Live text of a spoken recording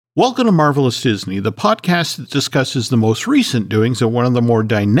Welcome to Marvelous Disney, the podcast that discusses the most recent doings of one of the more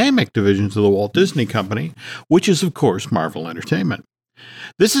dynamic divisions of the Walt Disney Company, which is, of course, Marvel Entertainment.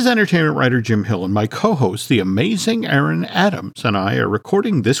 This is entertainment writer Jim Hill, and my co-host, the amazing Aaron Adams, and I are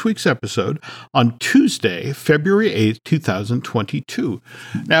recording this week's episode on Tuesday, February 8th, 2022.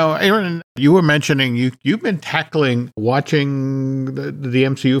 Now, Aaron, you were mentioning you've been tackling watching the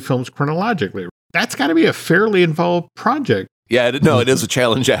MCU films chronologically. That's got to be a fairly involved project. Yeah, no, it is a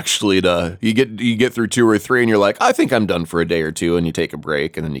challenge, actually. You get through two or three, and you're like, I think I'm done for a day or two, and you take a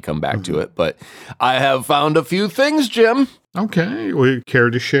break, and then you come back to it. But I have found a few things, Jim. Okay, will you care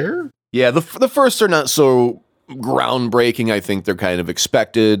to share? Yeah, the first are not so groundbreaking. I think they're kind of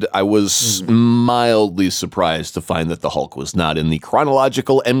expected. I was mildly surprised to find that the Hulk was not in the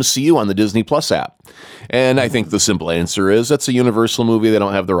chronological MCU on the Disney Plus app. And I think the simple answer is that's a Universal movie. They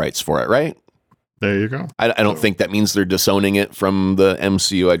don't have the rights for it, right? There you go. I don't think that means they're disowning it from the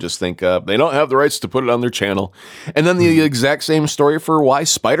MCU. I just think they don't have the rights to put it on their channel. And then the exact same story for why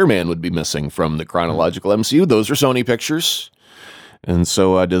Spider-Man would be missing from the chronological MCU. Those are Sony Pictures. And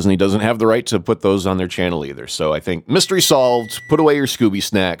so Disney doesn't have the right to put those on their channel either. So I think mystery solved. Put away your Scooby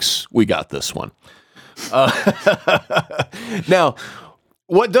snacks. We got this one. Now,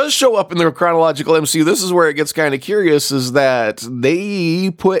 what does show up in the chronological MCU, this is where it gets kind of curious, is that they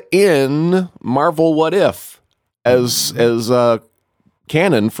put in Marvel What If as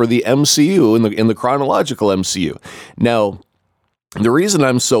canon for the MCU in the chronological MCU. Now, the reason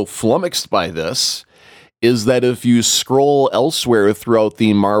I'm so flummoxed by this is that if you scroll elsewhere throughout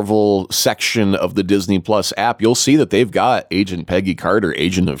the Marvel section of the Disney Plus app, you'll see that they've got Agent Peggy Carter,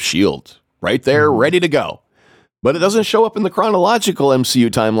 Agent of S.H.I.E.L.D., right there, ready to go. But it doesn't show up in the chronological MCU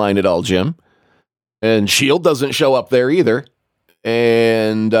timeline at all, Jim. And S.H.I.E.L.D. doesn't show up there either.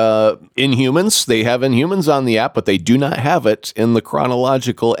 And Inhumans, they have Inhumans on the app, but they do not have it in the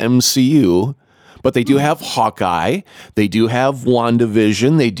chronological MCU. But they do have Hawkeye, they do have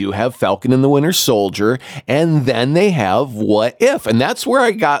WandaVision, they do have Falcon and the Winter Soldier, and then they have What If. And that's where I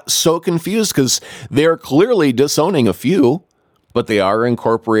got so confused, because they're clearly disowning a few. But they are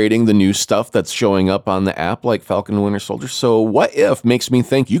incorporating the new stuff that's showing up on the app, like Falcon and Winter Soldier. So What If makes me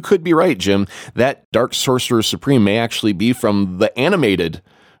think you could be right, Jim. That Dark Sorcerer Supreme may actually be from the animated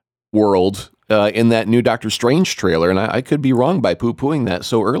world in that new Doctor Strange trailer. And I could be wrong by poo-pooing that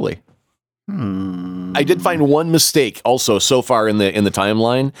so early. I did find one mistake also so far in the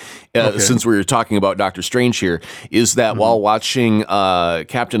timeline, since we were talking about Doctor Strange here, is that while watching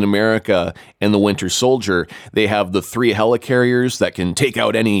Captain America and the Winter Soldier, they have the 3 helicarriers that can take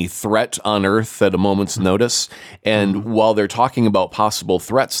out any threat on Earth at a moment's notice. And while they're talking about possible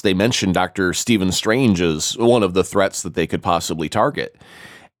threats, they mention Dr. Stephen Strange as one of the threats that they could possibly target.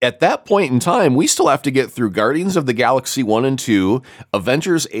 At that point in time, we still have to get through Guardians of the Galaxy 1 and 2,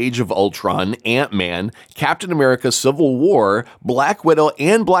 Avengers Age of Ultron, Ant-Man, Captain America Civil War, Black Widow,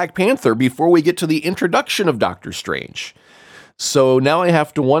 and Black Panther before we get to the introduction of Doctor Strange. So now I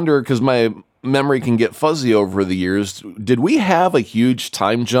have to wonder, because my memory can get fuzzy over the years, did we have a huge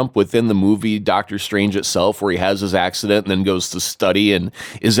time jump within the movie Doctor Strange itself where he has his accident and then goes to study? And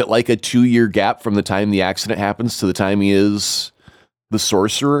is it like a 2-year gap from the time the accident happens to the time he is the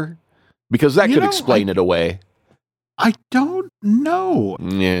sorcerer? Because that could explain it away. I don't know.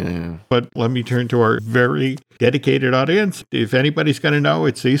 Yeah. But let me turn to our very dedicated audience. If anybody's going to know,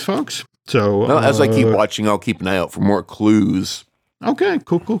 it's these folks. So as I keep watching, I'll keep an eye out for more clues. Okay,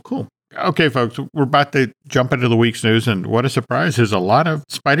 cool. Okay, folks, we're about to jump into the week's news, and what a surprise. There's a lot of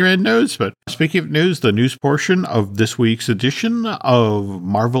Spider-Man news, but speaking of news, the news portion of this week's edition of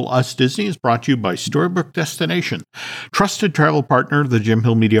Marvel Us Disney is brought to you by Storybook Destination, trusted travel partner of the Jim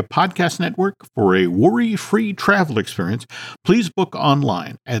Hill Media Podcast Network. For a worry-free travel experience, please book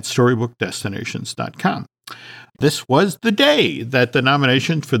online at StorybookDestinations.com. This was the day that the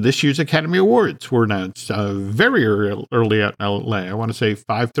nominations for this year's Academy Awards were announced, very early out in LA. I want to say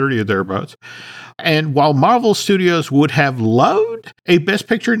 5:30 or thereabouts. And while Marvel Studios would have loved a Best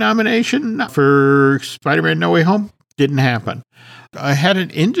Picture nomination for Spider-Man No Way Home, didn't happen. I had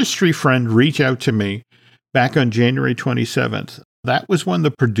an industry friend reach out to me back on January 27th. That was when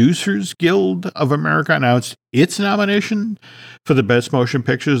the Producers Guild of America announced its nomination for the Best Motion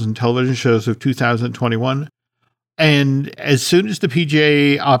Pictures and Television Shows of 2021. And as soon as the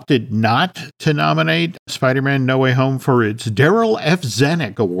PGA opted not to nominate Spider-Man No Way Home for its Darryl F.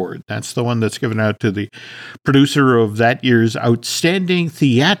 Zanuck Award, that's the one that's given out to the producer of that year's Outstanding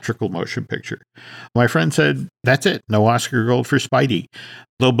Theatrical Motion Picture, my friend said, That's it. No Oscar gold for Spidey.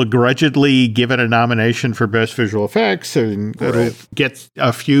 They'll begrudgingly give it a nomination for Best Visual Effects, and it'll get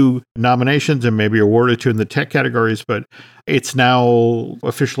a few nominations and maybe awarded to in the tech categories, but it's now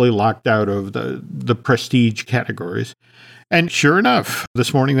officially locked out of the prestige categories. And sure enough,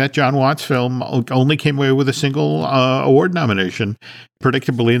 this morning that John Watts film only came away with a single award nomination,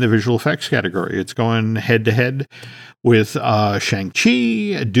 predictably in the visual effects category. It's going head-to-head with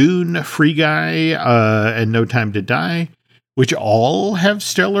Shang-Chi, Dune, Free Guy, and No Time to Die, which all have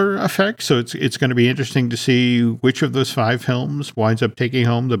stellar effects. So it's going to be interesting to see which of those 5 films winds up taking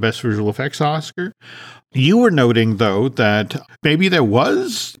home the Best Visual Effects Oscar. You were noting, though, that maybe there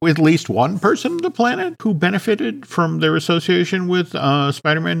was at least one person on the planet who benefited from their association with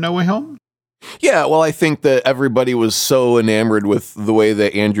Spider-Man No Way Home. Yeah, well, I think that everybody was so enamored with the way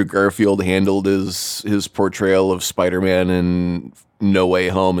that Andrew Garfield handled his portrayal of Spider-Man in No Way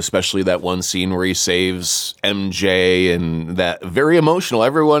Home, especially that one scene where he saves MJ, and that very emotional.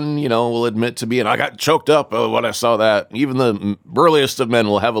 Everyone, will admit to being, I got choked up when I saw that. Even the burliest of men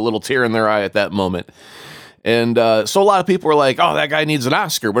will have a little tear in their eye at that moment. And so a lot of people were like, oh, that guy needs an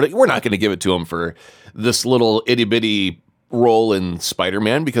Oscar, but we're not going to give it to him for this little itty-bitty role in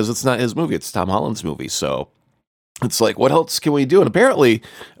Spider-Man because it's not his movie. It's Tom Holland's movie. So it's like, what else can we do? And apparently,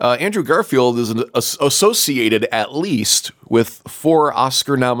 Andrew Garfield is associated at least with 4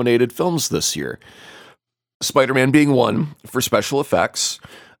 Oscar-nominated films this year. Spider-Man being one for special effects.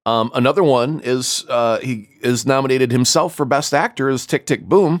 Another one is he is nominated himself for Best Actor as Tick, Tick,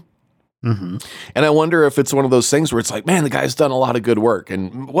 Boom. Mm-hmm. And I wonder if it's one of those things where it's like, man, the guy's done a lot of good work.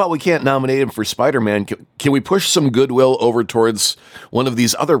 And, well, we can't nominate him for Spider-Man. Can we push some goodwill over towards one of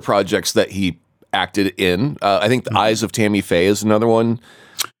these other projects that he acted in? I think The Eyes of Tammy Faye is another one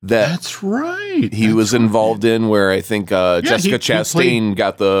that's right. He was involved in, where I think Jessica Chastain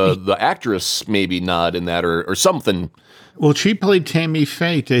got the actress maybe nod in that or something. Well, she played Tammy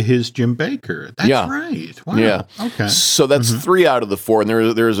Faye to his Jim Baker. That's right. Wow. Yeah. Okay. So that's 3 out of the 4, and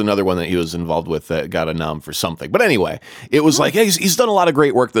there is another one that he was involved with that got a nom for something. But anyway, it was like, hey, he's done a lot of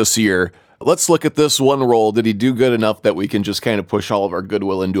great work this year. Let's look at this one role. Did he do good enough that we can just kind of push all of our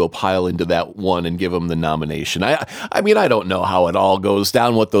goodwill into a pile into that one and give him the nomination? I mean, I don't know how it all goes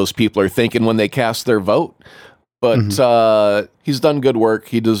down, what those people are thinking when they cast their vote, but he's done good work.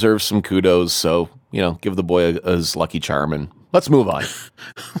 He deserves some kudos. So, give the boy his lucky charm and let's move on.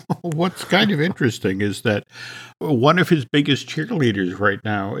 What's kind of interesting is that one of his biggest cheerleaders right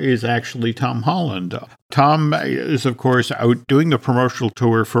now is actually Tom Holland. Tom is, of course, out doing the promotional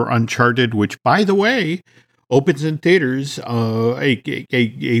tour for Uncharted, which, by the way, opens in theaters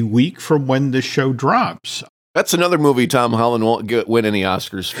a week from when the show drops. That's another movie Tom Holland won't win any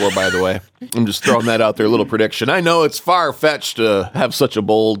Oscars for, by the way. I'm just throwing that out there, a little prediction. I know it's far-fetched to have such a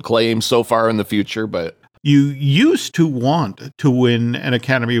bold claim so far in the future, but you used to want to win an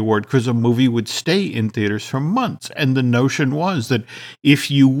Academy Award because a movie would stay in theaters for months. And the notion was that if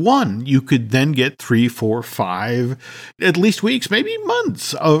you won, you could then get 3, 4, 5, at least weeks, maybe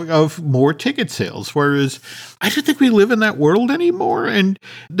months of more ticket sales. Whereas I don't think we live in that world anymore. And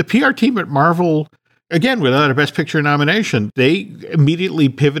the PR team at Marvel, again, without a Best Picture nomination, they immediately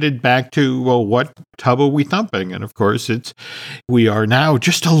pivoted back to, well, what tub are we thumping? And of course, we are now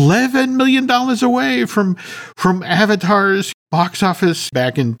just $11 million away from Avatar's box office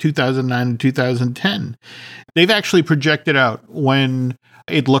back in 2009 and 2010. They've actually projected out when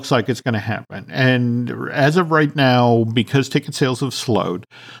it looks like it's going to happen. And as of right now, because ticket sales have slowed,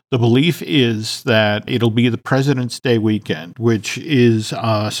 the belief is that it'll be the President's Day weekend, which is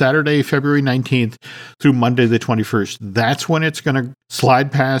Saturday, February 19th through Monday, the 21st. That's when it's going to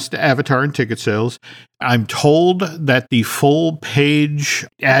slide past Avatar and ticket sales. I'm told that the full page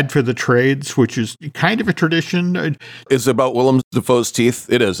ad for the trades, which is kind of a tradition, is about Willem Dafoe's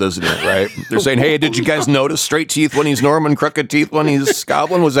teeth. It is, isn't it? Right? They're saying, hey, did you guys notice straight teeth when he's Norman, crooked teeth when he's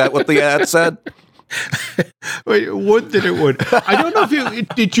Goblin? Was that what the ad said? Wait, would that it would. I don't know if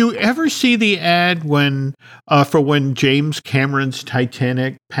did you ever see the ad for when James Cameron's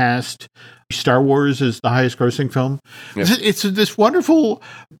Titanic passed Star Wars as the highest grossing film? Yeah. It's this wonderful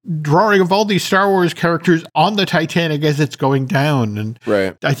drawing of all these Star Wars characters on the Titanic as it's going down. And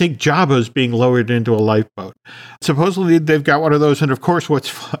right. I think Jabba's being lowered into a lifeboat. Supposedly they've got one of those. And of course,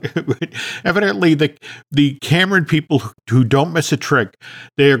 evidently the Cameron people who don't miss a trick,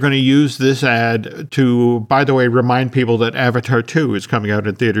 they are going to use this ad to, by the way, remind people that Avatar 2 is coming out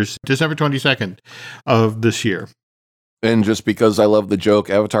in theaters December 22nd of this year. And just because I love the joke,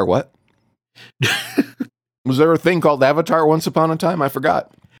 Avatar what? Was there a thing called Avatar once upon a time? I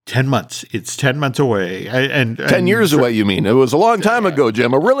forgot. 10 months. It's 10 months away. And 10 years away, you mean? It was a long time ago,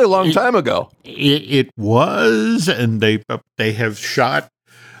 Jim. A really long time ago. It was, and they have shot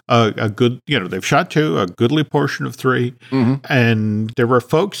a good, they've shot 2, a goodly portion of 3. And there were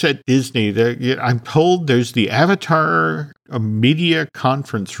folks at Disney that I'm told there's the Avatar media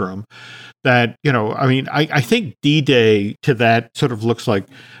conference room that, I think D-Day to that sort of looks like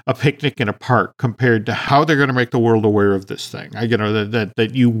a picnic in a park compared to how they're going to make the world aware of this thing.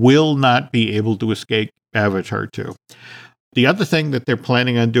 That you will not be able to escape Avatar 2. The other thing that they're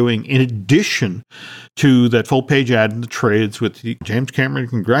planning on doing, in addition to that full-page ad in the trades with James Cameron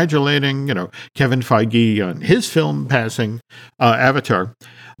congratulating, Kevin Feige on his film passing Avatar,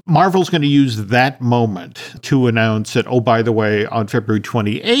 Marvel's going to use that moment to announce that, oh, by the way, on February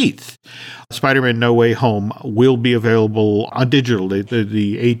 28th, Spider-Man No Way Home will be available on digital, the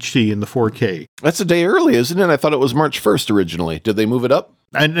HD and the 4K. That's a day early, isn't it? I thought it was March 1st originally. Did they move it up?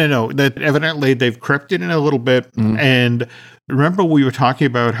 I know that evidently they've crept it in a little bit. And remember we were talking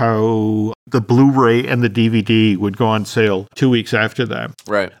about how the Blu-ray and the DVD would go on sale 2 weeks after that.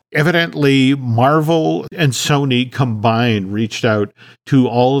 Right. Evidently, Marvel and Sony combined reached out to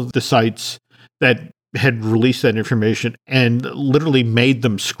all of the sites that had released that information and literally made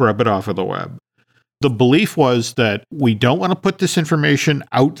them scrub it off of the web. The belief was that we don't want to put this information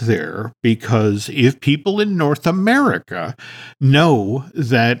out there because if people in North America know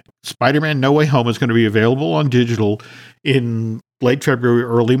that Spider-Man No Way Home is going to be available on digital in late February,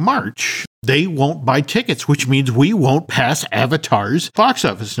 early March, they won't buy tickets, which means we won't pass Avatar's box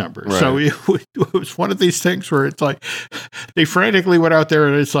office numbers. Right. So it was one of these things where it's like they frantically went out there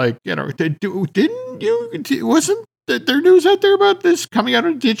and it's like, wasn't there news out there about this coming out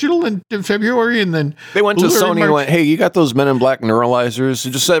on digital in February? And then they went to Sony and went, hey, you got those Men in Black neuralizers? So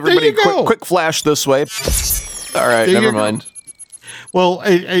just everybody quick flash this way. All right, never mind. Well,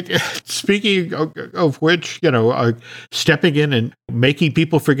 speaking of which, stepping in and making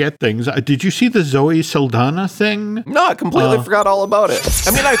people forget things. Did you see the Zoe Saldana thing? No, I completely forgot all about it.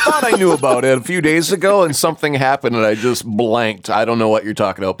 I mean, I thought I knew about it a few days ago and something happened and I just blanked. I don't know what you're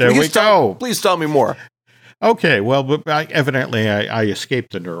talking about. Please tell me more. Okay, well, but evidently I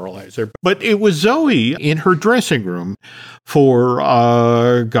escaped the neuralizer. But it was Zoe in her dressing room for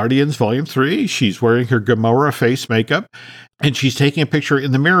Guardians Volume 3. She's wearing her Gamora face makeup, and she's taking a picture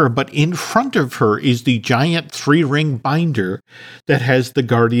in the mirror, but in front of her is the giant 3-ring binder that has the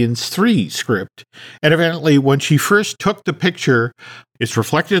Guardians 3 script. And evidently, when she first took the picture, it's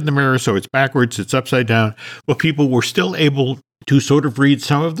reflected in the mirror, so it's backwards, it's upside down, but people were still able to sort of read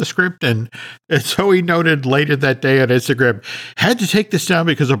some of the script. And so he noted later that day on Instagram, had to take this down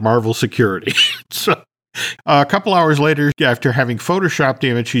because of Marvel security. So a couple hours later, after having photoshopped the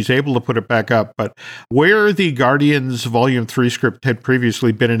image, she's able to put it back up. But where the Guardians Volume 3 script had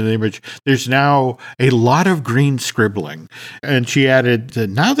previously been in the image, there's now a lot of green scribbling. And she added,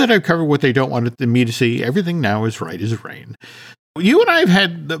 now that I've covered what they don't want me to see, everything now is right as rain. You and I have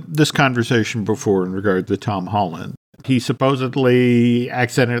had this conversation before in regard to Tom Holland. He supposedly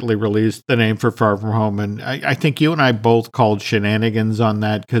accidentally released the name for Far From Home, and I think you and I both called shenanigans on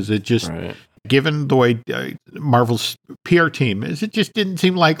that because it just, given the way Marvel's PR team is, it just didn't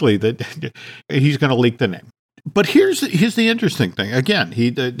seem likely that he's going to leak the name. But here's the interesting thing. Again,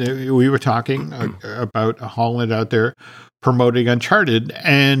 we were talking about Holland out there promoting Uncharted,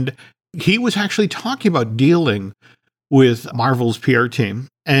 and he was actually talking about dealing with Marvel's PR team.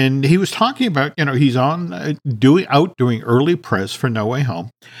 And he was talking about, he's on doing early press for No Way Home.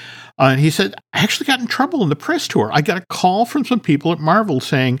 And he said, I actually got in trouble in the press tour. I got a call from some people at Marvel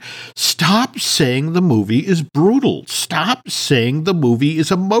saying, stop saying the movie is brutal. Stop saying the movie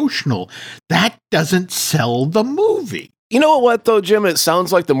is emotional. That doesn't sell the movie. You know what, though, Jim? It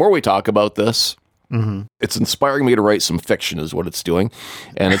sounds like the more we talk about this, it's inspiring me to write some fiction is what it's doing.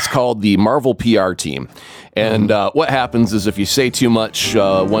 And it's called the Marvel PR team. And what happens is if you say too much,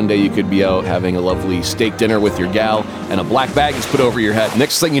 one day you could be out having a lovely steak dinner with your gal and a black bag is put over your head.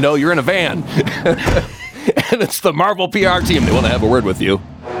 Next thing you know, you're in a van. And it's the Marvel PR team. They want to have a word with you.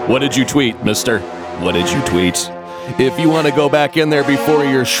 What did you tweet, mister? What did you tweet? If you want to go back in there before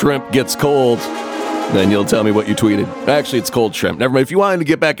your shrimp gets cold, then you'll tell me what you tweeted. Actually, it's cold shrimp. Never mind. If you wanted to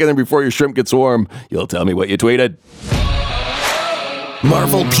get back in there before your shrimp gets warm, you'll tell me what you tweeted.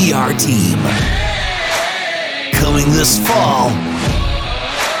 Marvel PR team. Coming this fall.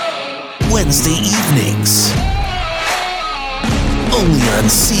 Wednesday evenings. Only on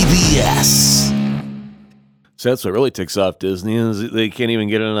CBS. So that's what really ticks off Disney is they can't even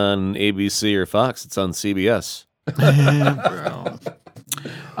get it on ABC or Fox. It's on CBS. Well,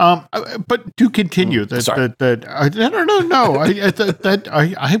 But to continue, I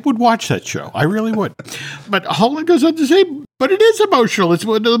would watch that show. I really would. But Holland goes on to say, but it is emotional. It's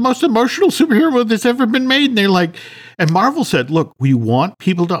one of the most emotional superhero that's ever been made. And they're like, and Marvel said, look, we want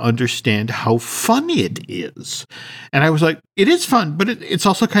people to understand how fun it is. And I was like, it is fun, but it's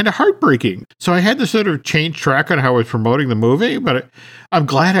also kind of heartbreaking. So I had to sort of change track on how I was promoting the movie, but I'm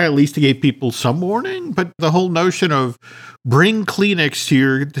glad I at least gave people some warning. But the whole notion of bring Kleenex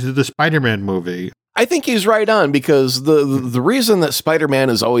to the Spider-Man movie. I think he's right on, because the reason that Spider-Man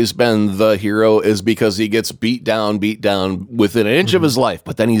has always been the hero is because he gets beat down within an inch of his life,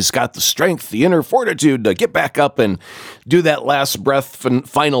 but then he's got the strength, the inner fortitude to get back up and do that last breath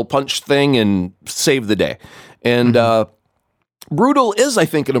final punch thing and save the day. And brutal is, I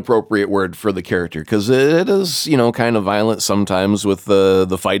think, an appropriate word for the character, because it is, kind of violent sometimes with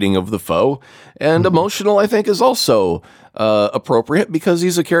the fighting of the foe, and emotional, I think, is also appropriate, because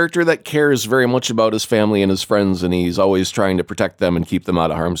he's a character that cares very much about his family and his friends, and he's always trying to protect them and keep them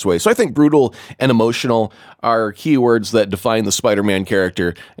out of harm's way. So I think brutal and emotional are keywords that define the Spider-Man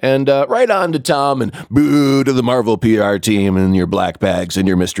character. And right on to Tom, and boo to the Marvel PR team and your black bags and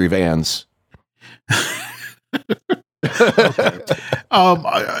your mystery vans. Okay.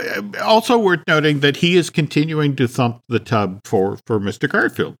 Also worth noting that he is continuing to thump the tub for Mr.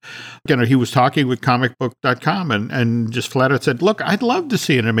 Garfield. He was talking with comicbook.com and just flat out said, look, I'd love to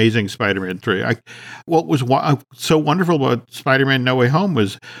see an Amazing Spider-Man 3. What was so wonderful about Spider-Man No Way Home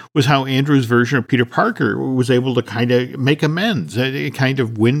was how Andrew's version of Peter Parker was able to kind of make amends, kind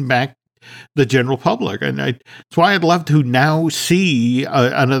of win back the general public. And that's why I'd love to now see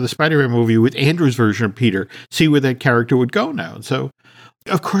another Spider-Man movie with Andrew's version of Peter, see where that character would go now. So,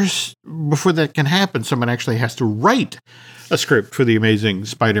 of course, before that can happen, someone actually has to write a script for the Amazing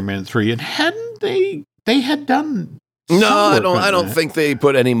Spider-Man 3. And hadn't they had done... No, I don't think they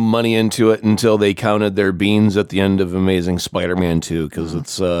put any money into it until they counted their beans at the end of Amazing Spider-Man 2, because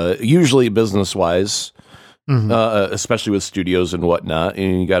it's usually business-wise... especially with studios and whatnot,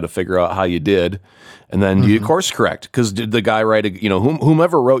 and you got to figure out how you did, and then you course correct, because did the guy write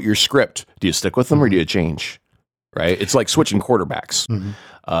whomever wrote your script, do you stick with them or do you change? Right? It's like switching quarterbacks,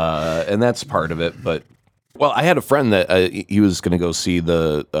 and that's part of it. But I had a friend that he was going to go see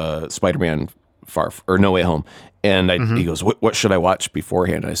the Spider-Man No Way Home, and he goes, what should I watch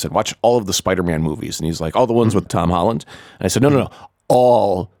beforehand? And I said, watch all of the Spider-Man movies, and he's like, all the ones with Tom Holland. And I said, no,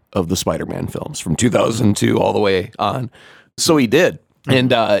 all of the Spider-Man films from 2002 all the way on. So he did.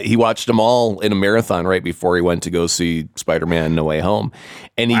 And he watched them all in a marathon right before he went to go see Spider-Man No Way Home.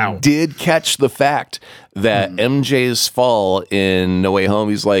 And he did catch the fact that MJ's fall in No Way Home,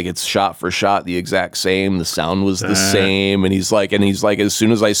 he's like, it's shot for shot the exact same. The sound was the same. And he's like, as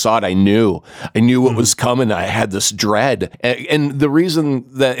soon as I saw it, I knew what was coming. I had this dread. And the reason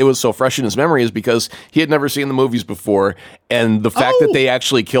that it was so fresh in his memory is because he had never seen the movies before. And the fact that they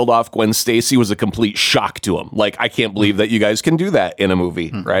actually killed off Gwen Stacy was a complete shock to him. Like, I can't believe that you guys can do that in a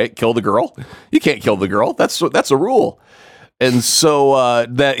movie, right? Kill the girl? You can't kill the girl. That's a rule. And so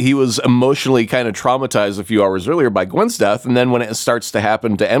that he was emotionally kind of traumatized a few hours earlier by Gwen's death. And then when it starts to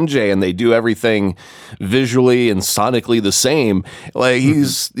happen to MJ and they do everything visually and sonically the same, like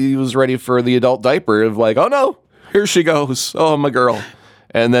he was ready for the adult diaper of like, oh no, here she goes. Oh, my girl.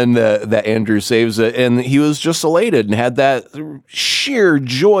 And then that Andrew saves it. And he was just elated and had that sheer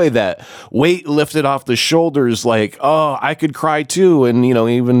joy, that weight lifted off the shoulders. Like, oh, I could cry too. And,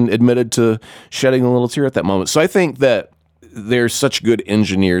 even admitted to shedding a little tear at that moment. So I think that they're such good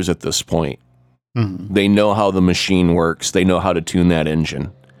engineers at this point. They know how the machine works. They know how to tune that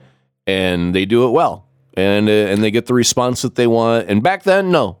engine, and they do it well. And they get the response that they want. And back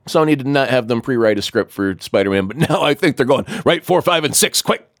then, no, Sony did not have them pre-write a script for Spider-Man. But now I think they're going, write 4, 5, and 6,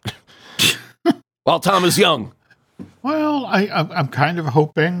 quick, while Tom is young. Well, I'm kind of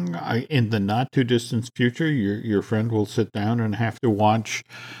hoping in the not too distant future, your friend will sit down and have to watch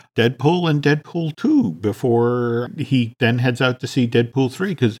Deadpool and Deadpool 2 before he then heads out to see Deadpool 3,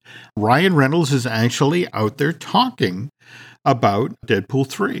 because Ryan Reynolds is actually out there talking about Deadpool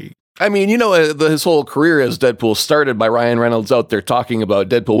 3. I mean, his whole career as Deadpool started by Ryan Reynolds out there talking about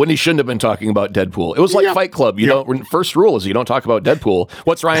Deadpool when he shouldn't have been talking about Deadpool. It was like Fight Club. First rule is you don't talk about Deadpool.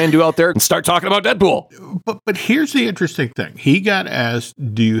 What's Ryan do out there? And start talking about Deadpool. But here's the interesting thing. He got asked,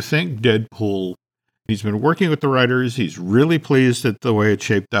 do you think Deadpool, he's been working with the writers, he's really pleased at the way it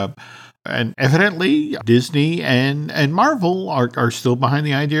shaped up. And evidently, Disney and Marvel are still behind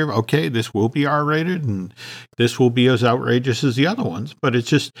the idea of, okay, this will be R-rated and this will be as outrageous as the other ones. But it's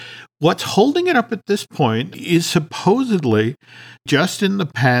just, what's holding it up at this point is supposedly just in the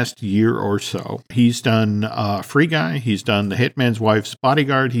past year or so. He's done Free Guy, he's done The Hitman's Wife's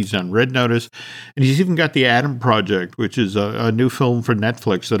Bodyguard, he's done Red Notice, and he's even got The Adam Project, which is a new film for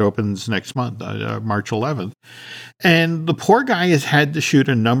Netflix that opens next month, March 11th. And the poor guy has had to shoot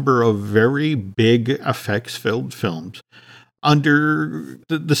a number of very big effects-filled films under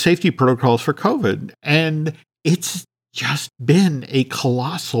the safety protocols for COVID. And it's just been a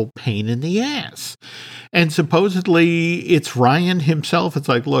colossal pain in the ass. And supposedly it's Ryan himself. It's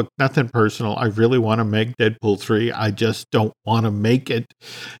like, look, nothing personal. I really want to make Deadpool 3. I just don't want to make it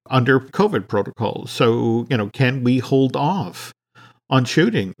under COVID protocols. So, can we hold off on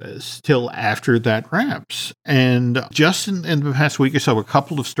shooting this till after that wraps? And just in the past week or so, a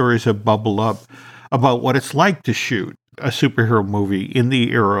couple of stories have bubbled up about what it's like to shoot a superhero movie in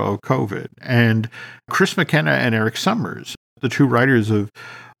the era of COVID. And Chris McKenna and Eric Summers, the two writers of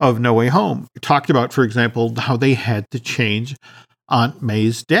No Way Home, talked about, for example, how they had to change Aunt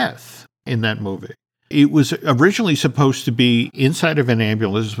May's death in that movie. It was originally supposed to be inside of an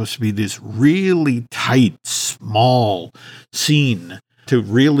ambulance. It was supposed to be this really tight, small scene to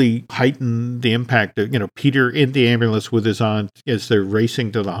really heighten the impact of, Peter in the ambulance with his aunt as they're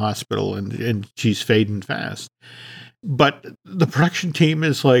racing to the hospital and she's fading fast. But the production team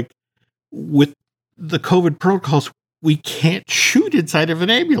is like, with the COVID protocols, we can't shoot inside of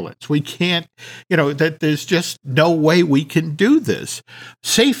an ambulance. We can't, that there's just no way we can do this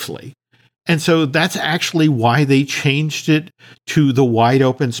safely. And so that's actually why they changed it to the wide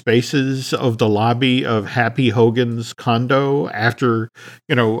open spaces of the lobby of Happy Hogan's condo after,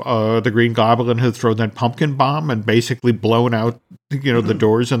 the Green Goblin had thrown that pumpkin bomb and basically blown out, the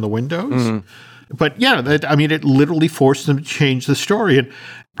doors and the windows. Mm-hmm. But yeah, it literally forced them to change the story. And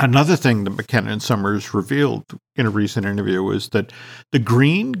another thing that McKenna and Summers revealed in a recent interview was that the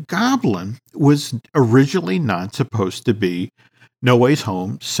Green Goblin was originally not supposed to be No Way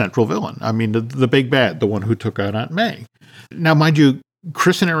Home's central villain. The big bad, the one who took out Aunt May. Now, mind you,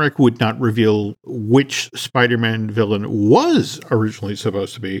 Chris and Eric would not reveal which Spider-Man villain was originally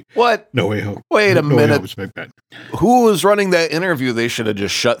supposed to be. What? No Way Home. Wait a minute. Home's big bad. Who was running that interview? They should have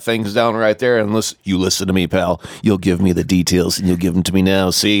just shut things down right there and you listen to me, pal. You'll give me the details and you'll give them to me now.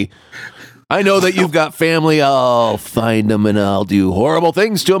 See? I know that you've got family. I'll find them and I'll do horrible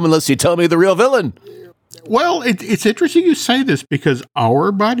things to them unless you tell me the real villain. Well, it's interesting you say this because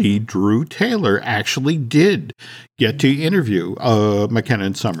our buddy Drew Taylor actually did get to interview McKenna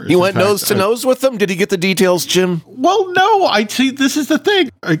and Summers. He went nose to nose with them? Did he get the details, Jim? Well, no. This is the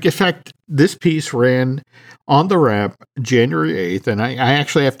thing. In fact, this piece ran on The Wrap January 8th, and I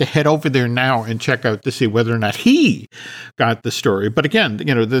actually have to head over there now and check out to see whether or not he got the story. But again,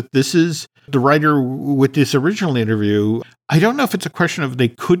 this is the writer with this original interview. I don't know if it's a question of they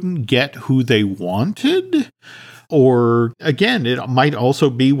couldn't get who they wanted, or again, it might also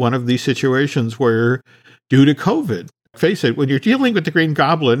be one of these situations where due to COVID, face it, when you're dealing with the Green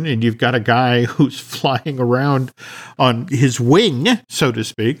Goblin and you've got a guy who's flying around on his wing, so to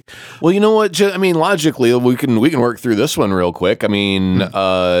speak. Well, you know what? Logically, we can work through this one real quick.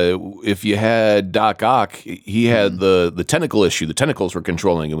 If you had Doc Ock, he had the tentacle issue. The tentacles were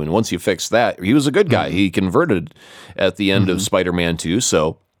controlling him, and once you fix that, he was a good guy. He converted at the end of Spider-Man 2,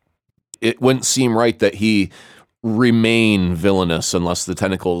 so it wouldn't seem right that he remain villainous unless the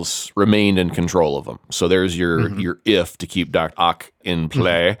tentacles remained in control of him. So there's your if to keep Doc Ock in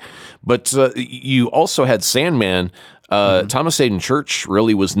play. But you also had Sandman. Thomas Hayden Church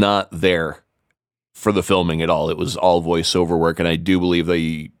really was not there for the filming at all. It was all voiceover work, and I do believe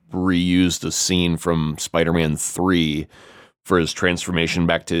they reused a scene from Spider-Man 3 for his transformation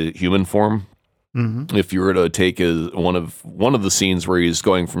back to human form. Mm-hmm. If you were to take one of the scenes where he's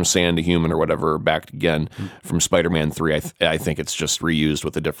going from sand to human or whatever back again from Spider-Man 3, I think it's just reused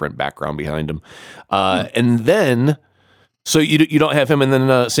with a different background behind him. And then, so you don't have him, and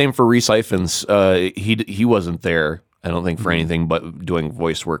then same for Rhys Ifans. He wasn't there, I don't think, for anything but doing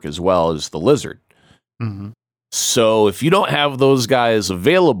voice work as well as the Lizard. Mm-hmm. So if you don't have those guys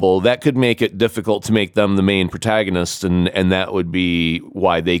available, that could make it difficult to make them the main protagonist, and that would be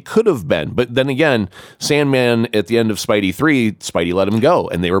why they could have been. But then again, Sandman at the end of Spidey 3, Spidey let him go,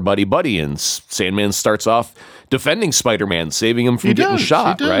 and they were buddy-buddy, and Sandman starts off defending Spider-Man, saving him from getting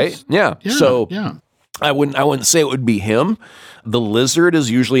shot, right? Yeah. So I wouldn't say it would be him. The Lizard is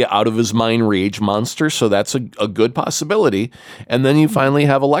usually out of his mind rage monster, so that's a good possibility. And then you finally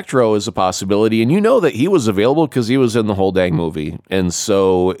have Electro as a possibility, and you know that he was available because he was in the whole dang movie. And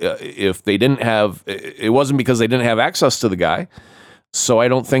so if they didn't have, it wasn't because they didn't have access to the guy. So I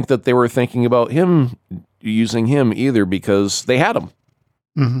don't think that they were thinking about him using him either because they had him.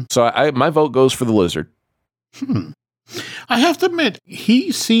 Mm-hmm. So my vote goes for the Lizard. I have to admit,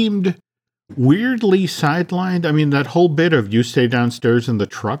 he seemed weirdly sidelined. I mean, that whole bit of you stay downstairs in the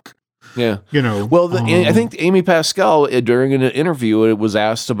truck. Yeah. Well, I think Amy Pascal, during an interview, it was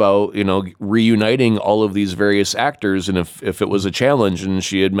asked about, reuniting all of these various actors and if it was a challenge. And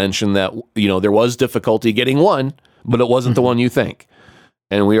she had mentioned that, there was difficulty getting one, but it wasn't the one you think.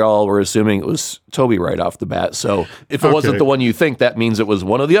 And we all were assuming it was Toby right off the bat. So if it wasn't the one you think, that means it was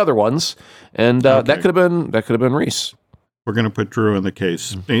one of the other ones. And that could have been Reese. We're going to put Drew in the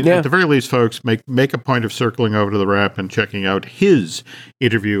case. Yeah. At the very least, folks, make a point of circling over to the Wrap and checking out his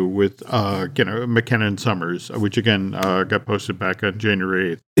interview with McKenna and Summers, which again got posted back on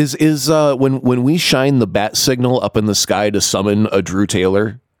January 8th. Is when we shine the bat signal up in the sky to summon a Drew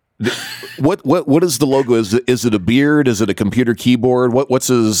Taylor? What is the logo? Is it a beard? Is it a computer keyboard? What's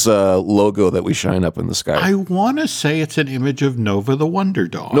his logo that we shine up in the sky? I want to say it's an image of Nova the Wonder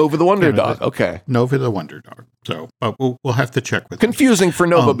Dog. Nova the Wonder Dog. Okay. Nova the Wonder Dog. So, but we'll have to check with Confusing for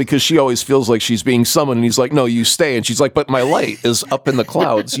Nova because she always feels like she's being summoned, and he's like, "No, you stay," and she's like, "But my light is up in the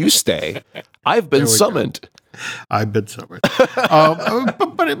clouds. You stay. I've been summoned." I've been summoned.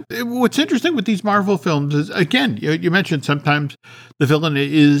 But what's interesting with these Marvel films is, again, you mentioned sometimes the villain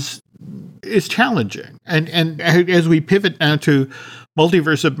is challenging. And as we pivot now to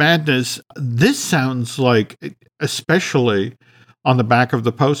Multiverse of Madness, this sounds like, especially on the back of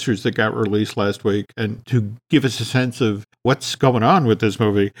the posters that got released last week, and to give us a sense of what's going on with this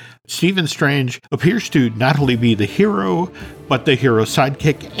movie, Stephen Strange appears to not only be the hero, but the hero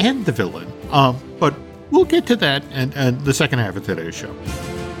sidekick and the villain. But we'll get to that and the second half of today's show.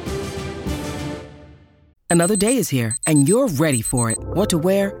 Another day is here, and you're ready for it. What to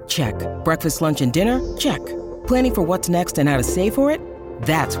wear? Check. Breakfast, lunch, and dinner? Check. Planning for what's next and how to save for it?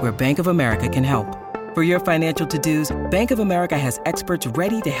 That's where Bank of America can help. For your financial to-dos, Bank of America has experts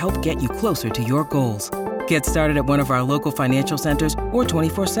ready to help get you closer to your goals. Get started at one of our local financial centers or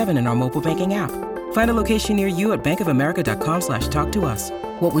 24/7 in our mobile banking app. Find a location near you at bankofamerica.com/talktous.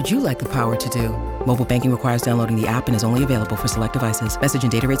 What would you like the power to do? Mobile banking requires downloading the app and is only available for select devices. Message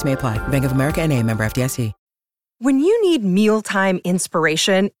and data rates may apply. Bank of America NA, member FDIC. When you need mealtime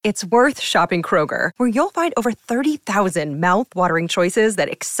inspiration, it's worth shopping Kroger, where you'll find over 30,000 mouth-watering choices that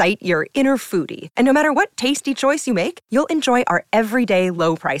excite your inner foodie. And no matter what tasty choice you make, you'll enjoy our everyday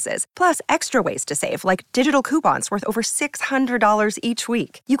low prices, plus extra ways to save, like digital coupons worth over $600 each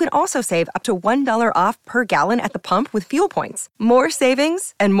week. You can also save up to $1 off per gallon at the pump with fuel points. More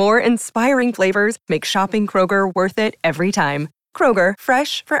savings and more inspiring flavors make shopping Kroger worth it every time. Kroger,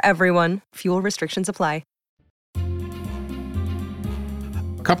 fresh for everyone. Fuel restrictions apply.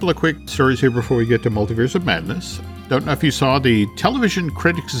 A couple of quick stories here before we get to Multiverse of Madness. Don't know if you saw the Television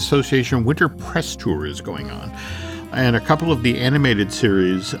Critics Association Winter Press Tour is going on. And a couple of the animated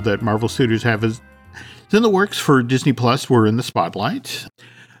series that Marvel Studios have is in the works for Disney Plus were in the spotlight.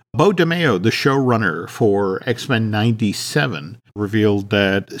 Bo DeMeo, the showrunner for X-Men 97, revealed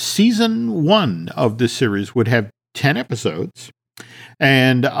that season 1 of this series would have 10 episodes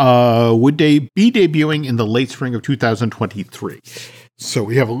and would be debuting in the late spring of 2023. So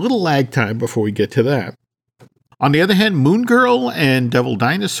we have a little lag time before we get to that. On the other hand, Moon Girl and Devil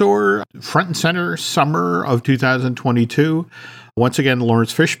Dinosaur, front and center, summer of 2022. Once again,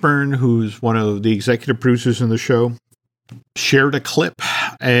 Lawrence Fishburne, who's one of the executive producers in the show, shared a clip,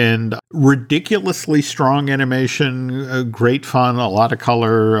 and ridiculously strong animation, great fun, a lot of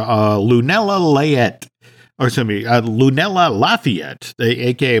color. Lunella Lafayette,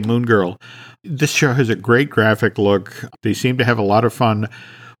 aka Moon Girl. This show has a great graphic look. They seem to have a lot of fun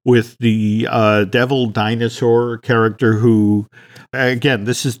with the Devil Dinosaur character who, again,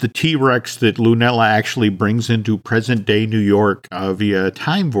 this is the T-Rex that Lunella actually brings into present-day New York via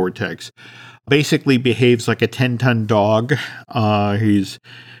time vortex. Basically behaves like a 10-ton dog. He's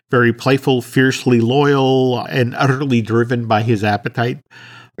very playful, fiercely loyal, and utterly driven by his appetite.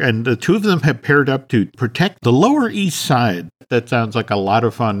 And the two of them have paired up to protect the Lower East Side. That sounds like a lot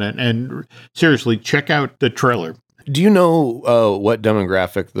of fun. And seriously, check out the trailer. Do you know what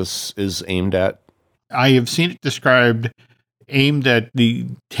demographic this is aimed at? I have seen it described aimed at the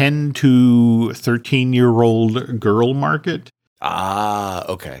 10 to 13-year-old girl market. Ah,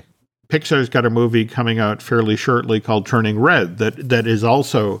 okay. Pixar's got a movie coming out fairly shortly called Turning Red that is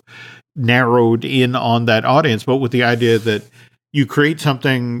also narrowed in on that audience, but with the idea that you create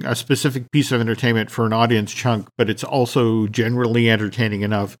something, a specific piece of entertainment for an audience chunk, but it's also generally entertaining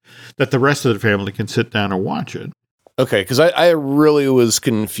enough that the rest of the family can sit down and watch it. Okay, because I really was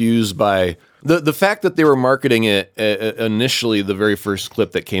confused by the fact that they were marketing it initially. The very first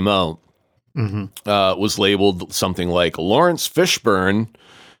clip that came out was labeled something like Lawrence Fishburne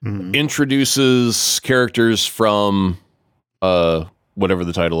introduces characters from whatever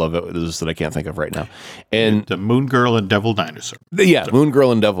the title of it is that I can't think of right now. And the Moon Girl and Devil Dinosaur. Yeah, Moon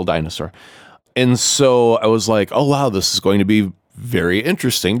Girl and Devil Dinosaur. And so I was like, oh, wow, this is going to be very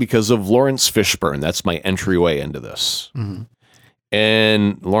interesting because of Lawrence Fishburne. That's my entryway into this.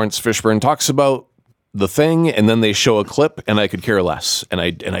 And Lawrence Fishburne talks about the thing, and then they show a clip, and I could care less. And I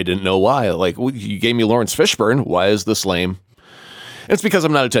didn't know why. Like, well, you gave me Lawrence Fishburne. Why is this lame? It's because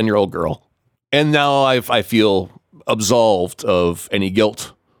I'm not a 10-year-old girl. And now I feel absolved of any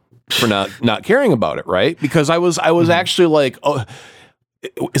guilt for not caring about it, right? Because I was actually like, oh,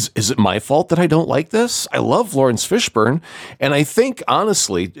 is it my fault that I don't like this? I love Lawrence Fishburne, and I think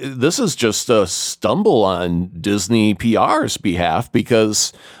honestly this is just a stumble on Disney PR's behalf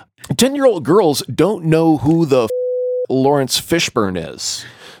because 10-year-old girls don't know who the Lawrence Fishburne is.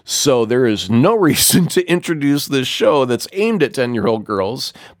 So there is no reason to introduce this show that's aimed at 10-year-old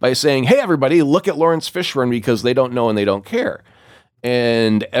girls by saying, hey, everybody, look at Lawrence Fishburne, because they don't know and they don't care.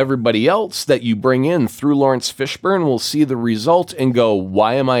 And everybody else that you bring in through Lawrence Fishburne will see the result and go,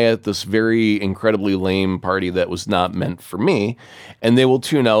 why am I at this very incredibly lame party that was not meant for me? And they will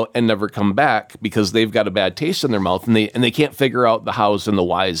tune out and never come back because they've got a bad taste in their mouth and they can't figure out the hows and the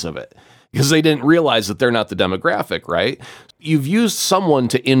whys of it because they didn't realize that they're not the demographic, right? You've used someone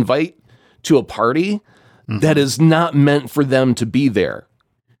to invite to a party that is not meant for them to be there.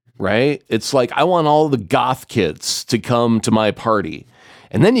 Right? It's like, I want all the goth kids to come to my party.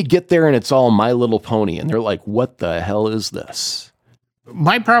 And then you get there and it's all My Little Pony. And they're like, what the hell is this?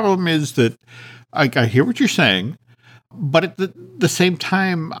 My problem is that I hear what you're saying, but at the same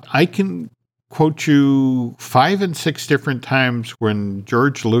time, I can quote you 5 and 6 different times when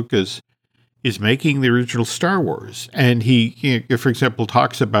George Lucas is making the original Star Wars. And he, for example,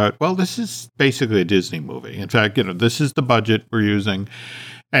 talks about, well, this is basically a Disney movie. In fact, this is the budget we're using.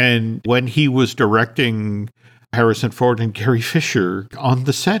 And when he was directing Harrison Ford and Carrie Fisher on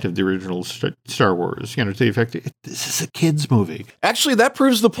the set of the original Star Wars, to the effect, this is a kid's movie. Actually, that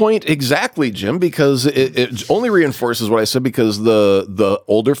proves the point exactly, Jim, because it only reinforces what I said, because the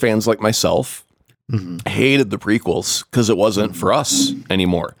older fans like myself hated the prequels because it wasn't for us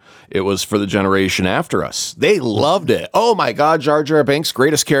anymore. It was for the generation after us. They loved it. Oh my God, Jar Jar Binks,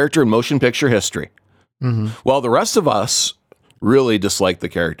 greatest character in motion picture history. While the rest of us really dislike the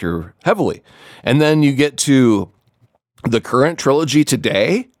character heavily. And then you get to the current trilogy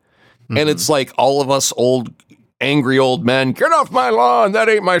today, and it's like all of us angry old men, get off my lawn, that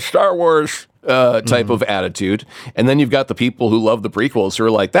ain't my Star Wars type of attitude. And then you've got the people who love the prequels who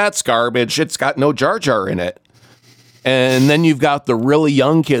are like, that's garbage, it's got no Jar Jar in it. And then you've got the really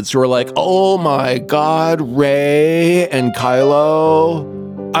young kids who are like, oh my God, Rey and Kylo,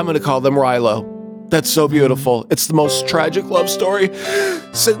 I'm going to call them Rilo. That's so beautiful. It's the most tragic love story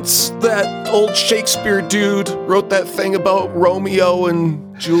since that old Shakespeare dude wrote that thing about Romeo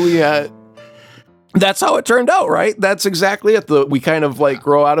and Juliet. That's how it turned out, right? That's exactly it. We kind of like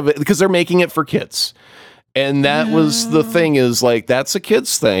grow out of it because they're making it for kids. And that was the thing, is like, that's a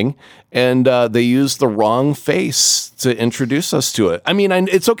kid's thing. And they used the wrong face to introduce us to it. I mean,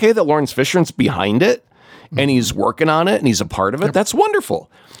 it's okay that Lawrence Fishburne's behind it and he's working on it and he's a part of it. That's wonderful.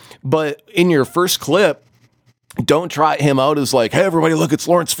 But in your first clip, don't trot him out as like, hey, everybody, look, it's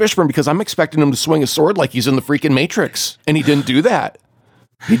Lawrence Fishburne, because I'm expecting him to swing a sword like he's in the freaking Matrix. And he didn't do that.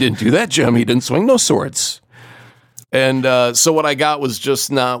 He didn't do that, Jim. He didn't swing no swords. And so what I got was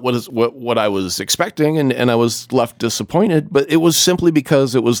just not what I was expecting, and I was left disappointed. But it was simply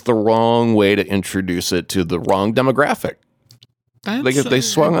because it was the wrong way to introduce it to the wrong demographic. They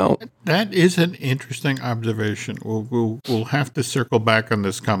swung out. That is an interesting observation. We'll have to circle back on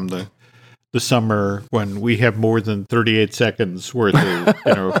this come the summer when we have more than 38 seconds worth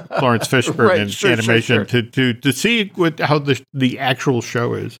of Lawrence Fishburne animation. To see how the actual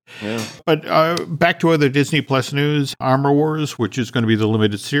show is. Yeah. But back to other Disney Plus news, Armor Wars, which is going to be the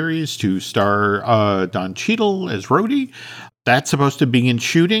limited series to star Don Cheadle as Rhodey. That's supposed to begin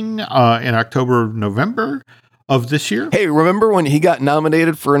shooting in October, November of this year. Hey, remember when he got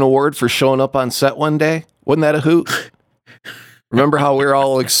nominated for an award for showing up on set one day? Wasn't that a hoot? Remember how we were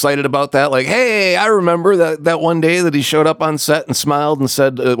all excited about that? Like, hey, I remember that one day that he showed up on set and smiled and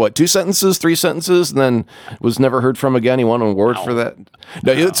said, 2 sentences, 3 sentences, and then was never heard from again. He won an award for that.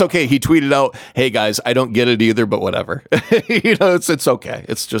 No, it's okay. He tweeted out, hey, guys, I don't get it either, but whatever. It's okay.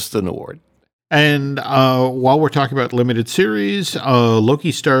 It's just an award. And while we're talking about limited series,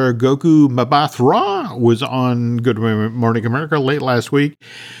 Loki star Goku Mabathra was on Good Morning America late last week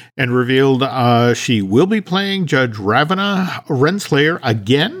and revealed she will be playing Judge Ravana Renslayer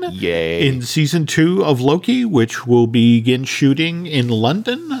again in season 2 of Loki, which will begin shooting in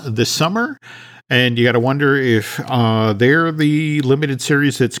London this summer. And you got to wonder if they're the limited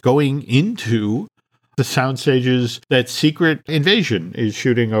series that's going into the sound stages that Secret Invasion is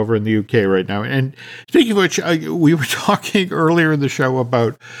shooting over in the UK right now. And speaking of which, we were talking earlier in the show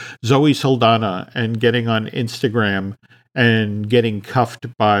about Zoe Saldana and getting on Instagram and getting cuffed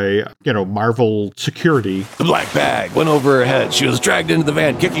by, Marvel security. The black bag went over her head. She was dragged into the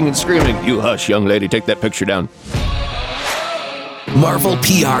van, kicking and screaming. You hush, young lady. Take that picture down. Marvel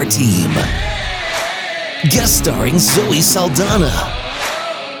PR team. Guest starring Zoe Saldana.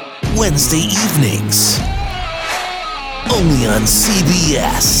 Wednesday evenings. Only on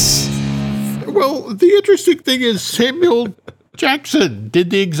CBS. Well, the interesting thing is Samuel Jackson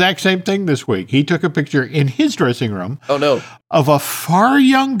did the exact same thing this week. He took a picture in his dressing room of a far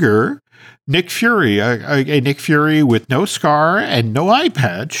younger Nick Fury, a Nick Fury with no scar and no eye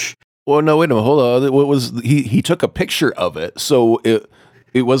patch. Well, no, wait a minute. Hold on. What was he took a picture of it, so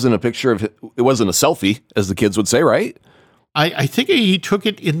it wasn't a picture of it. It wasn't a selfie, as the kids would say, right? I think he took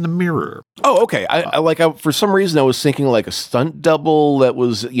it in the mirror. Oh, okay. I for some reason I was thinking like a stunt double that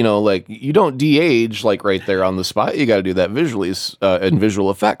was, like you don't de-age like right there on the spot. You got to do that visually in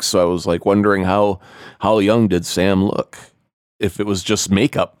visual effects. So I was like wondering how young did Sam look if it was just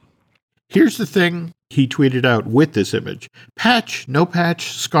makeup. Here's the thing he tweeted out with this image. Patch, no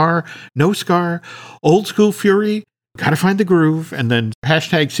patch, scar, no scar, old school Fury, gotta find the groove, and then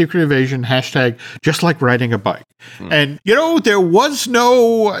hashtag Secret Invasion, hashtag just like riding a bike. And, there was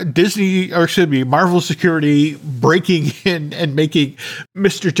no Marvel security breaking in and making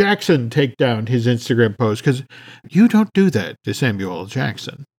Mr. Jackson take down his Instagram post, because you don't do that to Samuel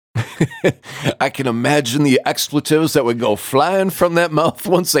Jackson. I can imagine the expletives that would go flying from that mouth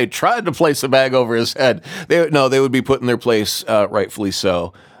once they tried to place a bag over his head. They would be put in their place, rightfully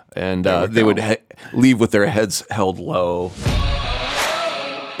so. And they would leave with their heads held low.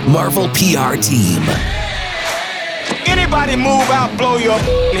 Marvel PR team. Anybody move out, blow your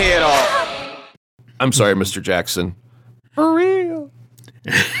head off. I'm sorry, Mr. Jackson. For real.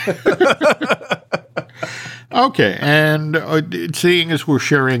 Okay, and seeing as we're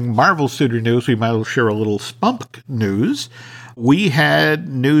sharing Marvel Studio news, we might as well share a little Spunk news. We had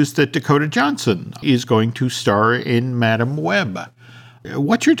news that Dakota Johnson is going to star in Madam Web.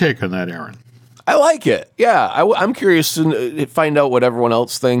 What's your take on that, Aaron? I like it. Yeah, I'm curious to find out what everyone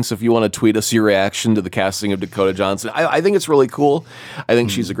else thinks. If you want to tweet us your reaction to the casting of Dakota Johnson, I think it's really cool. I think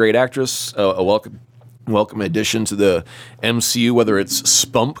she's a great actress, a welcome addition to the MCU, whether it's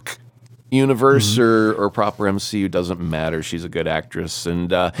Spunk universe or proper MCU, doesn't matter. She's a good actress.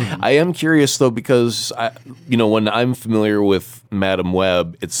 And I am curious, though, because, when I'm familiar with Madam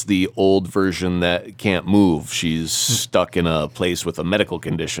Web, it's the old version that can't move. She's stuck in a place with a medical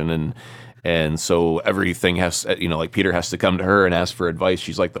condition, and so everything has, like Peter has to come to her and ask for advice.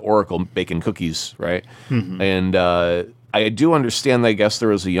 She's like the Oracle baking cookies, right? And I do understand that I guess there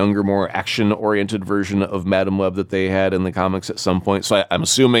was a younger, more action-oriented version of Madam Web that they had in the comics at some point. So I'm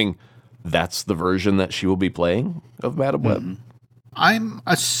assuming that's the version that she will be playing of Madam Web. I'm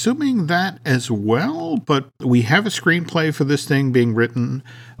assuming that as well, but we have a screenplay for this thing being written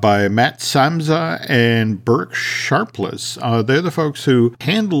by Matt Samza and Burke Sharpless. They're the folks who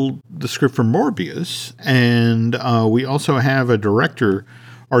handled the script for Morbius, and we also have a director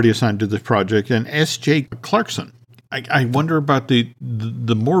already assigned to this project, and S.J. Clarkson. I wonder about the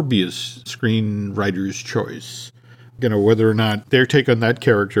Morbius screenwriter's choice, whether or not their take on that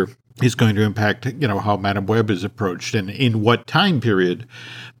character is going to impact, how Madam Web is approached and in what time period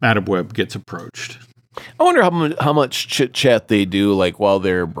Madam Web gets approached. I wonder how much chit-chat they do, like, while